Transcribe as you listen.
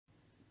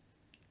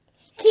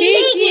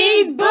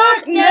Kiki's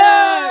Book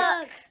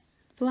Nook!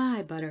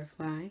 Fly,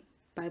 Butterfly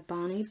by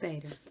Bonnie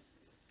Bader.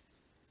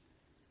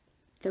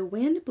 The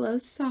wind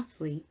blows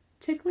softly,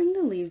 tickling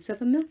the leaves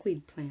of a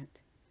milkweed plant.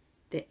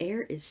 The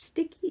air is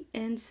sticky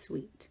and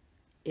sweet.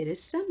 It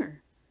is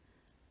summer.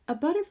 A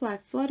butterfly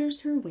flutters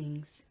her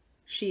wings.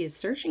 She is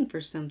searching for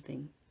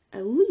something,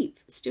 a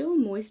leaf still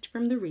moist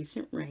from the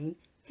recent rain,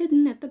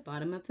 hidden at the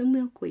bottom of the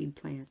milkweed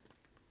plant.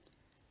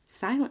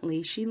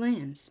 Silently she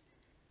lands.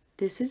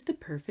 This is the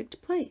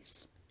perfect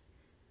place.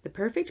 The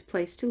perfect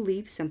place to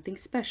leave something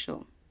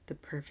special. The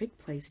perfect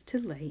place to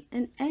lay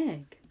an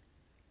egg.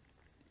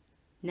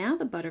 Now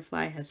the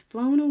butterfly has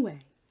flown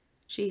away.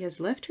 She has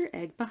left her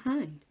egg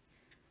behind.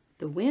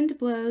 The wind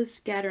blows,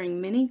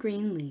 scattering many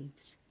green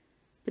leaves.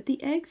 But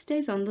the egg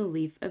stays on the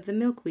leaf of the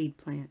milkweed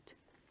plant.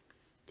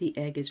 The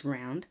egg is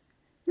round,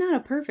 not a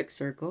perfect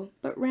circle,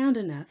 but round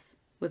enough,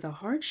 with a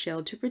hard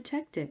shell to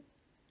protect it.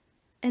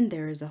 And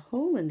there is a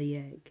hole in the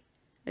egg.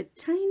 A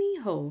tiny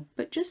hole,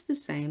 but just the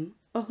same,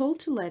 a hole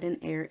to let in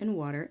air and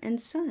water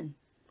and sun.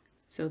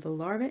 So the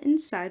larva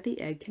inside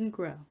the egg can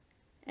grow,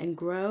 and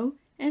grow,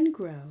 and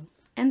grow,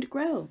 and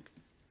grow.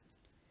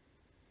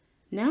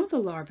 Now the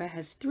larva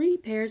has 3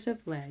 pairs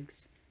of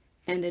legs,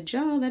 and a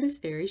jaw that is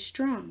very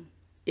strong.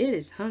 It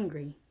is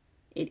hungry.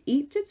 It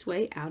eats its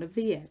way out of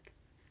the egg.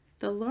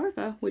 The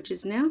larva, which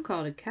is now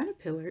called a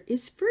caterpillar,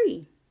 is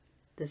free.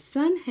 The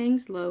sun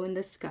hangs low in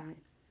the sky.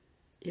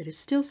 It is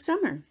still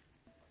summer.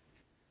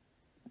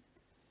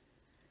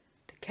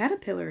 The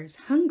caterpillar is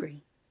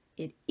hungry.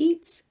 It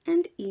eats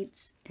and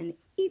eats and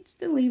eats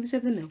the leaves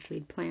of the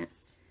milkweed plant.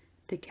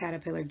 The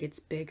caterpillar gets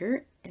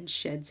bigger and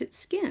sheds its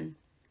skin.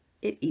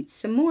 It eats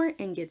some more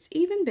and gets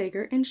even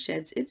bigger and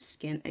sheds its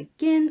skin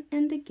again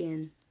and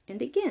again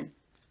and again.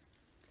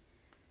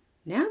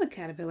 Now the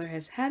caterpillar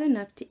has had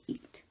enough to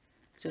eat,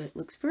 so it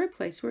looks for a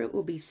place where it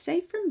will be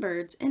safe from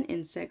birds and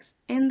insects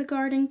and the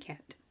garden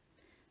cat.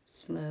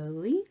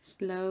 Slowly,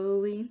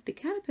 slowly, the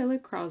caterpillar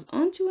crawls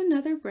onto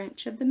another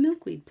branch of the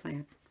milkweed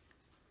plant.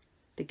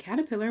 The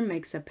caterpillar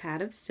makes a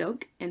pad of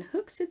silk and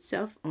hooks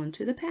itself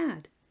onto the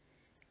pad.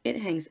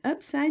 It hangs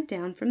upside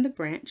down from the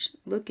branch,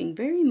 looking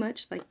very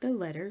much like the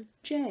letter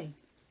J.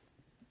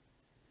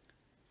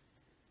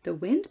 The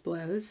wind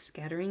blows,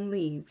 scattering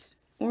leaves,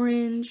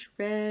 orange,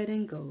 red,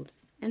 and gold,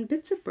 and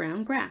bits of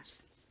brown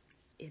grass.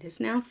 It is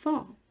now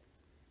fall.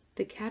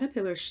 The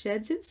caterpillar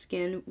sheds its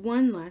skin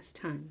one last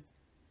time.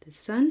 The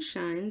sun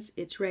shines,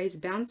 its rays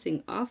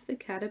bouncing off the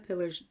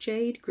caterpillar's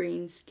jade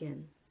green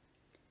skin.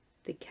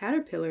 The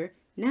caterpillar,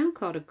 now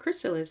called a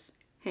chrysalis,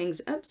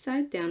 hangs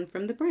upside down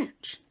from the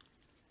branch.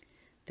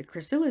 The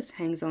chrysalis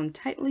hangs on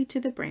tightly to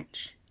the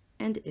branch,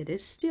 and it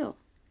is still,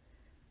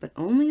 but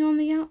only on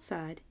the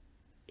outside.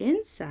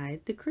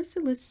 Inside the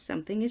chrysalis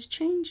something is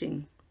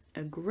changing,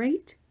 a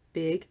great,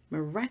 big,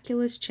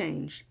 miraculous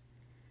change.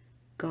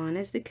 Gone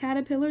is the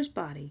caterpillar's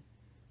body.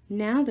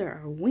 Now there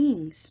are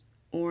wings,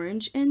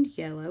 orange and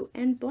yellow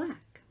and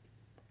black.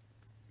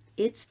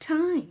 It's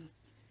time.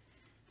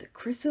 The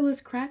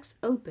chrysalis cracks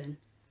open.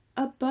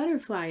 A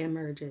butterfly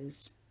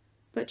emerges.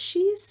 But she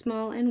is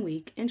small and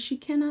weak, and she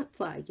cannot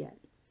fly yet.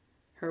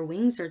 Her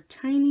wings are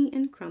tiny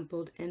and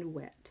crumpled and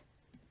wet.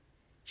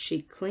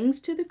 She clings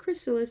to the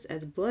chrysalis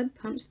as blood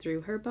pumps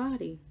through her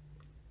body.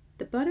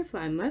 The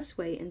butterfly must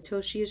wait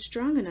until she is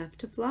strong enough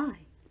to fly.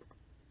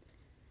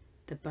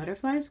 The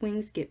butterfly's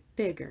wings get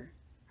bigger.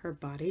 Her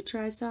body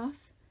dries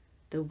off.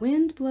 The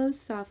wind blows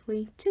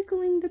softly,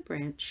 tickling the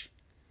branch.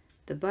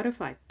 The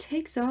butterfly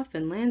takes off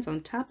and lands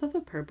on top of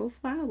a purple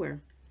flower.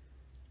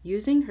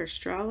 Using her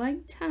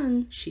straw-like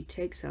tongue, she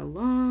takes a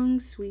long,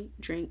 sweet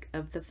drink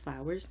of the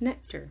flower's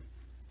nectar.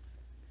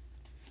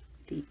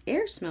 The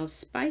air smells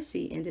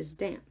spicy and is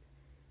damp.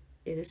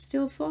 It is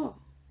still fall.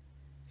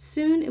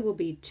 Soon it will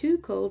be too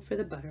cold for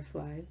the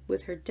butterfly,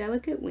 with her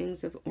delicate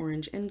wings of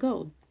orange and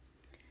gold.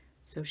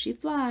 So she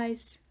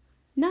flies,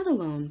 not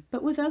alone,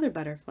 but with other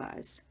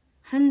butterflies,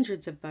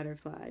 hundreds of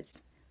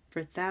butterflies,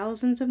 for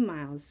thousands of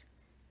miles.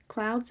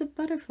 Clouds of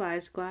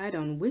butterflies glide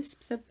on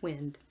wisps of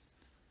wind.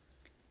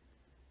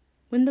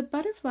 When the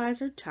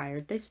butterflies are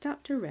tired, they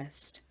stop to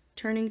rest,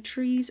 turning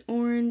trees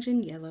orange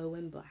and yellow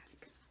and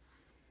black.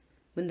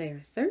 When they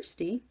are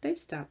thirsty, they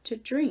stop to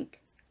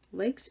drink.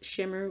 Lakes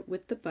shimmer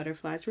with the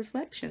butterflies'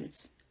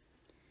 reflections.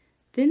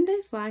 Then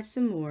they fly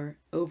some more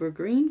over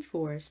green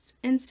forests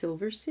and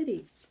silver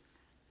cities.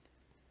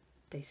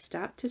 They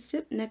stop to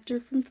sip nectar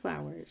from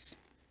flowers,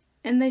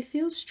 and they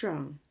feel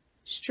strong,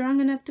 strong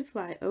enough to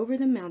fly over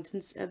the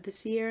mountains of the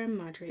Sierra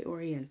Madre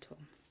Oriental.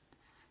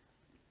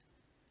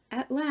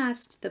 At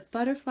last, the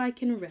butterfly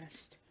can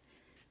rest.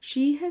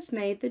 She has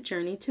made the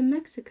journey to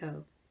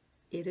Mexico.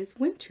 It is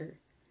winter,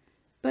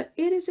 but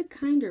it is a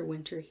kinder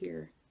winter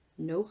here.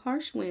 No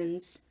harsh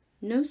winds,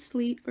 no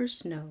sleet or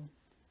snow.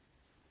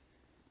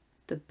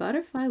 The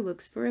butterfly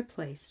looks for a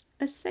place,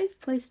 a safe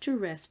place to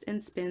rest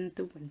and spend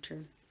the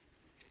winter.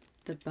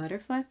 The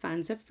butterfly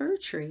finds a fir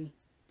tree,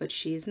 but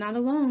she is not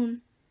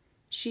alone.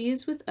 She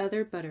is with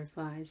other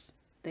butterflies.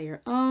 They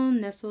are all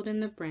nestled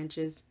in the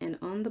branches and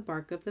on the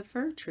bark of the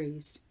fir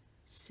trees,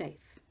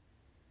 safe.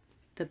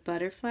 The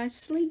butterfly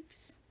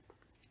sleeps.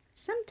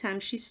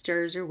 Sometimes she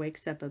stirs or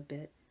wakes up a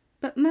bit,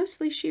 but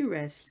mostly she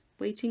rests,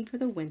 waiting for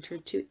the winter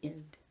to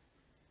end.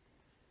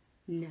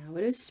 Now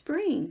it is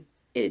spring.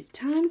 It is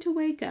time to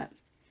wake up.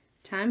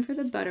 Time for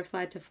the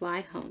butterfly to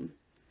fly home.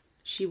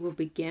 She will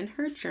begin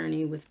her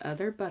journey with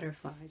other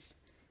butterflies,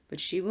 but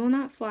she will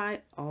not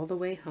fly all the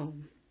way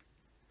home.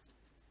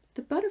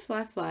 The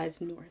butterfly flies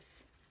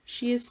north.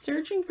 She is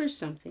searching for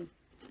something,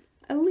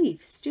 a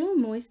leaf still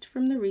moist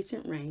from the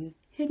recent rain,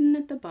 hidden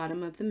at the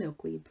bottom of the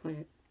milkweed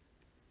plant.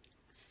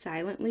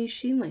 Silently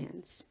she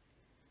lands.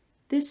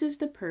 This is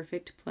the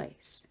perfect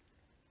place.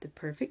 The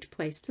perfect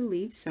place to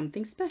leave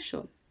something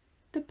special.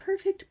 The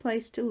perfect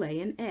place to lay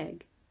an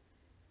egg.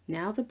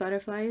 Now the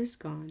butterfly is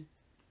gone,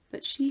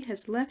 but she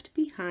has left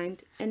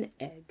behind an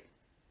egg.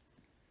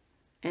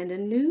 And a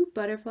new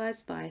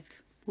butterfly's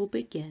life will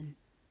begin.